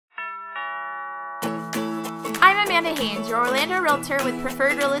Amanda Haines, your Orlando Realtor with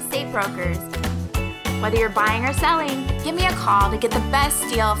Preferred Real Estate Brokers. Whether you're buying or selling, give me a call to get the best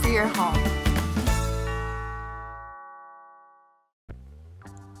deal for your home.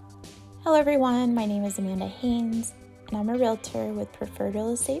 Hello everyone, my name is Amanda Haines, and I'm a Realtor with Preferred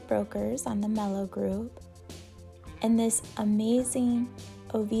Real Estate Brokers on the Mello group. In this amazing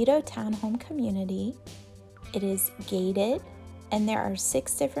Oviedo townhome community, it is gated, and there are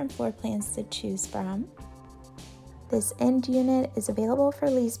 6 different floor plans to choose from. This end unit is available for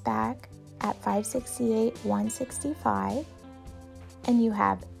leaseback at $568,165, and you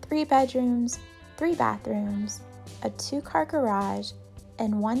have 3 bedrooms, 3 bathrooms, a 2-car garage,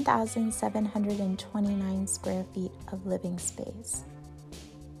 and 1,729 square feet of living space.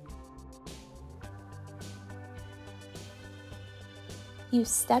 You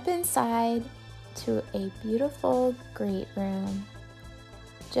step inside to a beautiful great room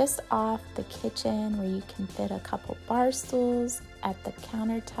just off the kitchen where you can fit a couple bar stools at the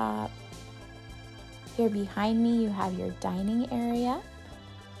countertop. Here behind me you have your dining area.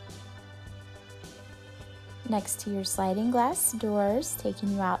 Next to your sliding glass doors,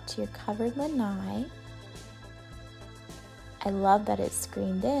 taking you out to your covered lanai. I love that it's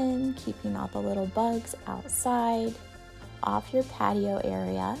screened in, keeping all the little bugs outside, off your patio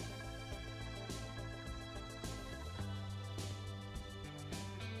area.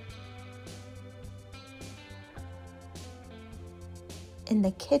 In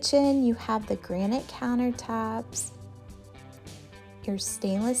the kitchen, you have the granite countertops, your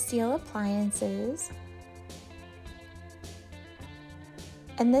stainless steel appliances,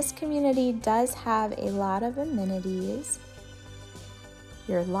 and this community does have a lot of amenities.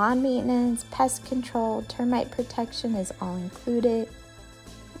 Your lawn maintenance, pest control, termite protection is all included.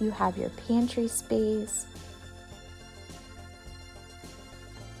 You have your pantry space,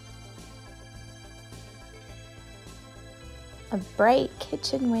 a bright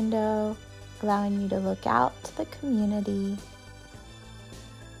kitchen window allowing you to look out to the community.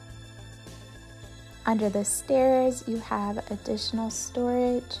 Under the stairs, you have additional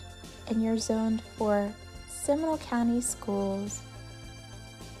storage, and you're zoned for Seminole County schools,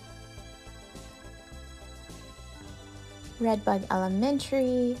 Redbug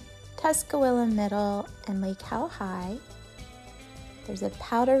Elementary, Tuskawilla Middle, and Lake Howe High. There's a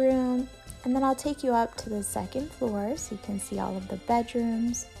powder room, and then I'll take you up to the 2nd floor so you can see all of the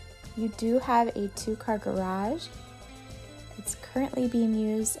bedrooms. You do have a 2-car garage. It's currently being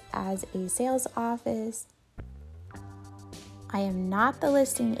used as a sales office. I am not the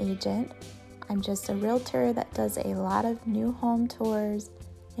listing agent. I'm just a realtor that does a lot of new home tours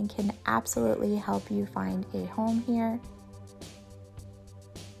and can absolutely help you find a home here.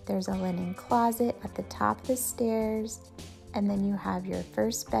 There's a linen closet at the top of the stairs, and then you have your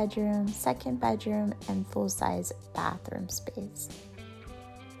 1st bedroom, 2nd bedroom, and full-size bathroom space.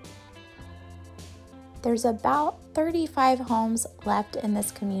 There's about 35 homes left in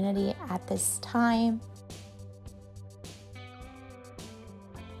this community at this time.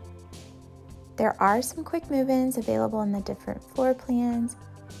 There are some quick move-ins available in the different floor plans,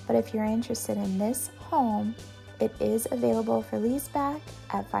 but if you're interested in this home, it is available for leaseback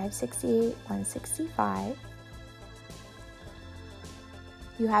at $568,165.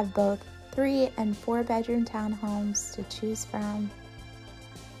 You have both 3 and 4 bedroom townhomes to choose from,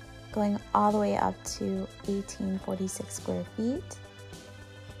 going all the way up to 1,846 square feet.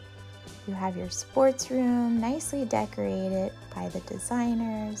 You have your sports room, nicely decorated by the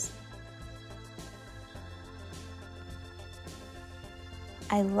designers.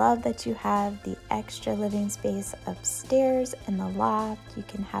 I love that you have the extra living space upstairs in the loft. You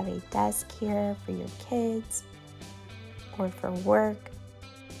can have a desk here for your kids or for work.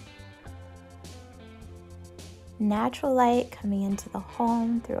 Natural light coming into the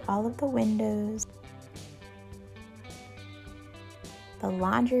home through all of the windows. The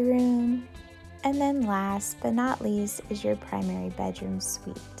laundry room, and then last but not least is your primary bedroom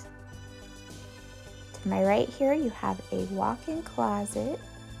suite. To my right here, you have a walk-in closet.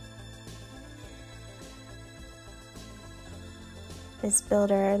 This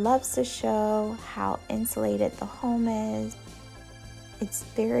builder loves to show how insulated the home is. It's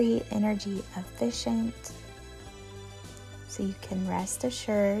very energy efficient, so you can rest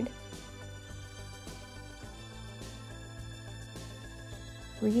assured.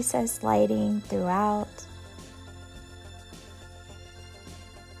 Recessed lighting throughout.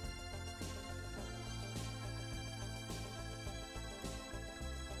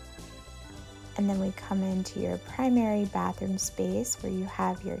 And then we come into your primary bathroom space where you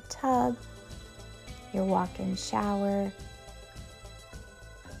have your tub, your walk-in shower,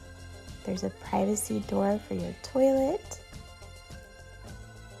 There's a privacy door for your toilet.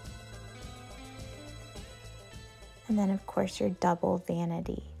 And then of course your double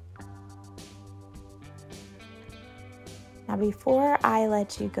vanity. Now before I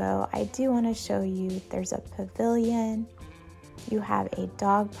let you go, I do want to show you there's a pavilion, you have a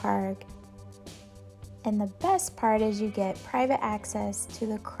dog park, and the best part is you get private access to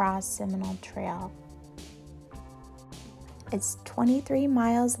the Cross Seminole Trail. It's 23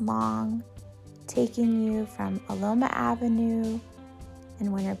 miles long, taking you from Aloma Avenue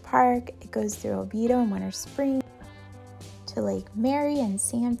in Winter Park. It goes through Oviedo and Winter Springs to Lake Mary and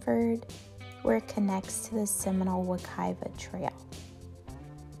Sanford, where it connects to the Seminole Wekiva Trail.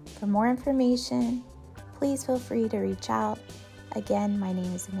 For more information, please feel free to reach out. Again, my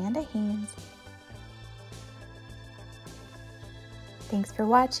name is Amanda Haines. Thanks for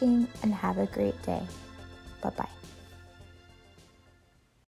watching and have a great day. Bye-bye.